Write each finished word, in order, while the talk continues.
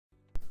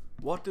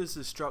What does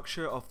the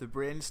structure of the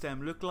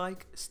brainstem look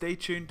like? Stay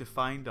tuned to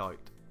find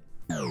out.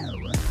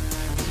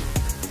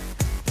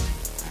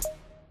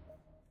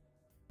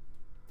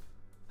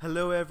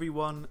 Hello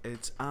everyone,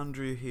 it's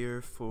Andrew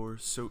here for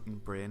Soton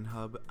Brain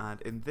Hub,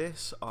 and in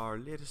this, our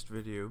latest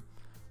video,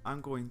 I'm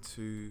going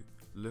to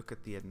look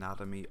at the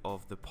anatomy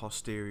of the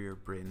posterior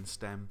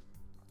brainstem.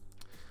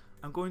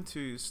 I'm going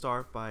to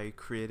start by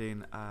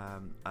creating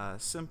a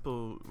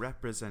simple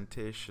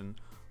representation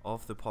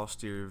of the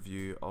posterior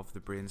view of the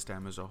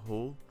brainstem as a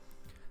whole,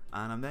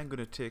 and I'm then going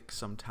to take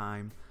some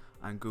time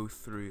and go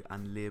through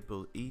and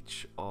label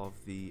each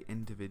of the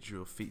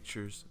individual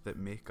features that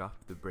make up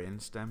the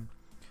brainstem.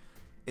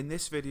 In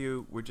this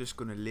video we're just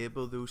going to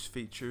label those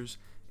features.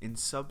 In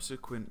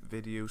subsequent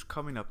videos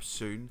coming up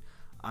soon,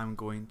 I'm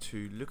going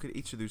to look at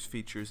each of those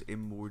features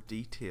in more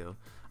detail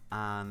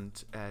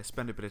and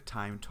spend a bit of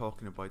time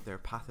talking about their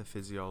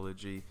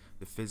pathophysiology,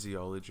 the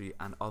physiology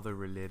and other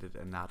related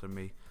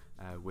anatomy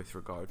with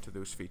regard to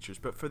those features.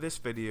 But for this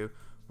video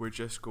we're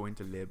just going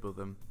to label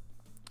them.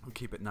 We'll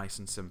keep it nice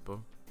and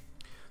simple.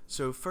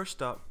 So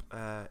first up,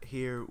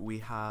 here we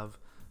have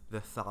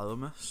the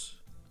thalamus,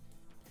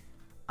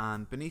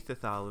 and beneath the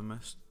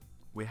thalamus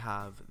we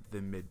have the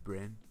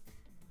midbrain.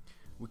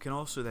 We can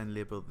also then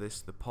label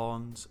this the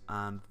pons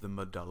and the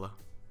medulla.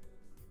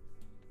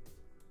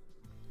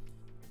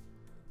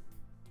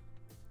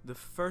 The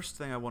first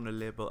thing I want to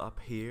label up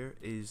here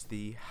is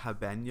the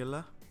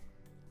habenula,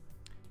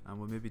 and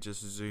we'll maybe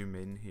just zoom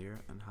in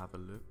here and have a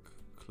look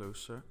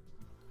closer.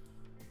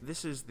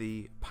 This is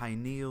the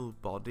pineal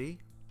body,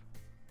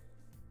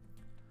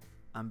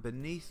 and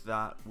beneath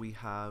that we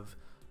have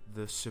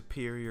the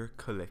superior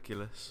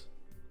colliculus.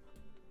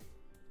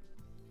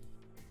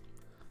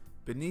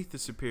 Beneath the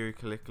superior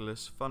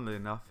colliculus, funnily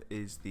enough,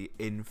 is the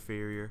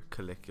inferior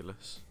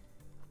colliculus.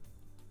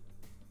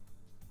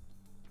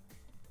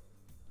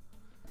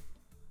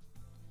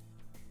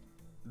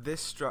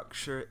 This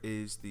structure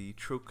is the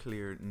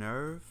trochlear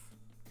nerve,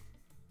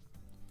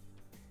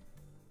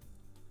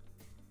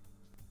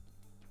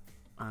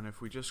 and if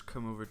we just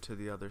come over to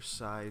the other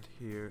side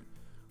here,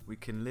 we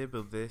can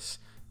label this.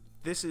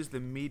 This is the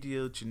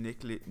medial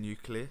geniculate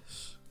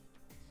nucleus,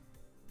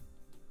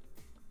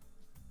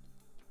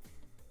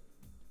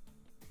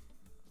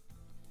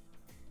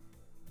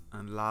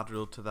 and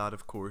lateral to that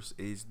of course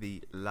is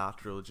the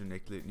lateral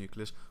geniculate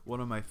nucleus,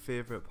 one of my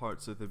favourite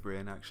parts of the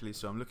brain actually,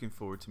 so I'm looking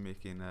forward to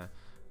making a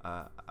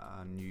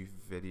new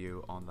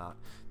video on that.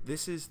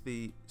 This is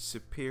the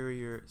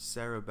superior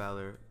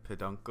cerebellar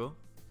peduncle,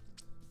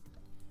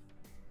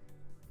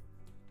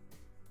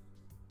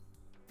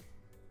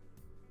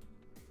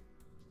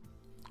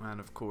 and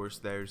of course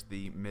there's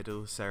the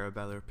middle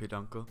cerebellar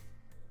peduncle.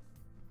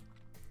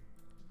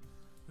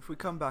 If we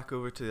come back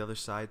over to the other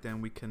side, then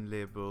we can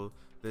label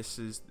this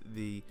is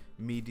the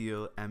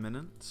medial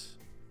eminence,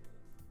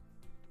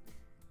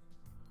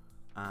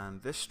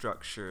 and this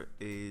structure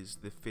is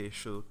the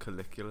facial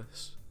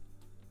colliculus.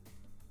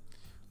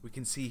 We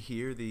can see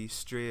here the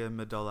stria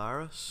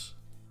medullaris,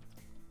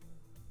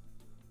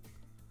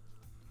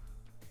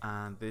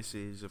 and this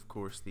is of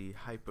course the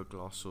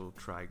hypoglossal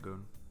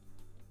trigone.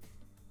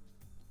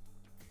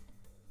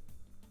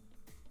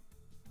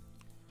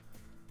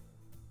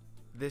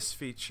 This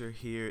feature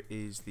here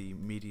is the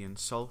median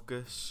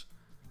sulcus,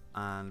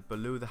 and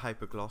below the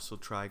hypoglossal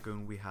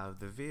trigone we have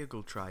the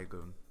vagal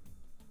trigone.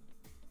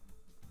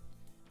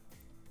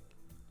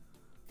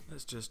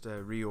 Let's just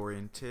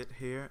reorientate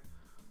here,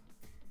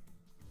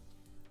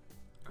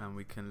 and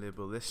we can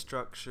label this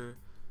structure.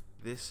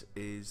 This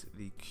is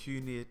the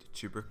cuneate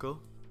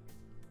tubercle,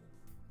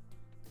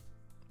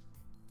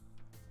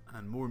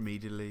 and more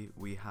medially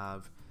we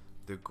have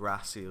the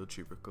gracial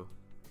tubercle.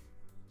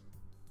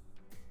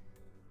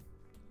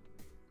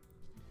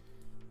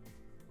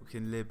 We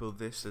can label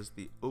this as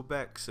the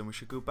obex, and we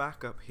should go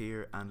back up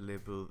here and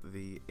label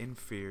the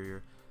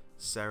inferior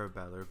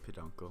cerebellar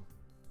peduncle.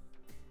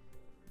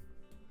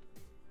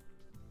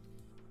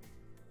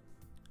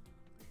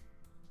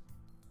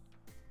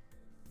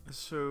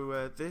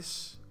 So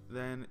this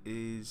then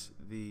is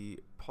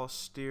the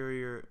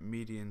posterior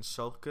median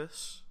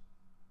sulcus,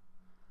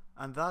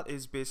 and that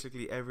is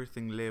basically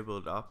everything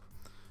labelled up.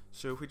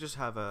 So if we just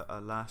have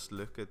a last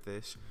look at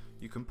this,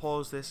 you can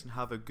pause this and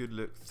have a good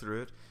look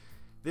through it.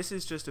 This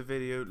is just a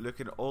video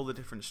looking at all the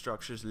different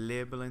structures,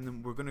 labelling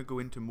them. We're going to go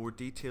into more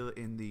detail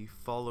in the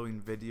following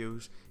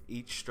videos.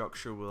 Each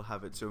structure will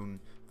have its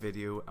own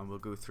video and we'll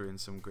go through in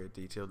some great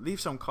detail.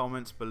 Leave some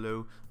comments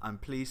below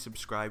and please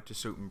subscribe to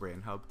Soton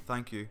Brain Hub.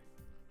 Thank you.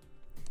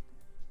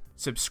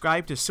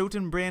 Subscribe to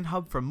Soton Brain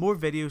Hub for more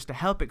videos to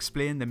help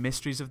explain the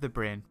mysteries of the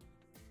brain.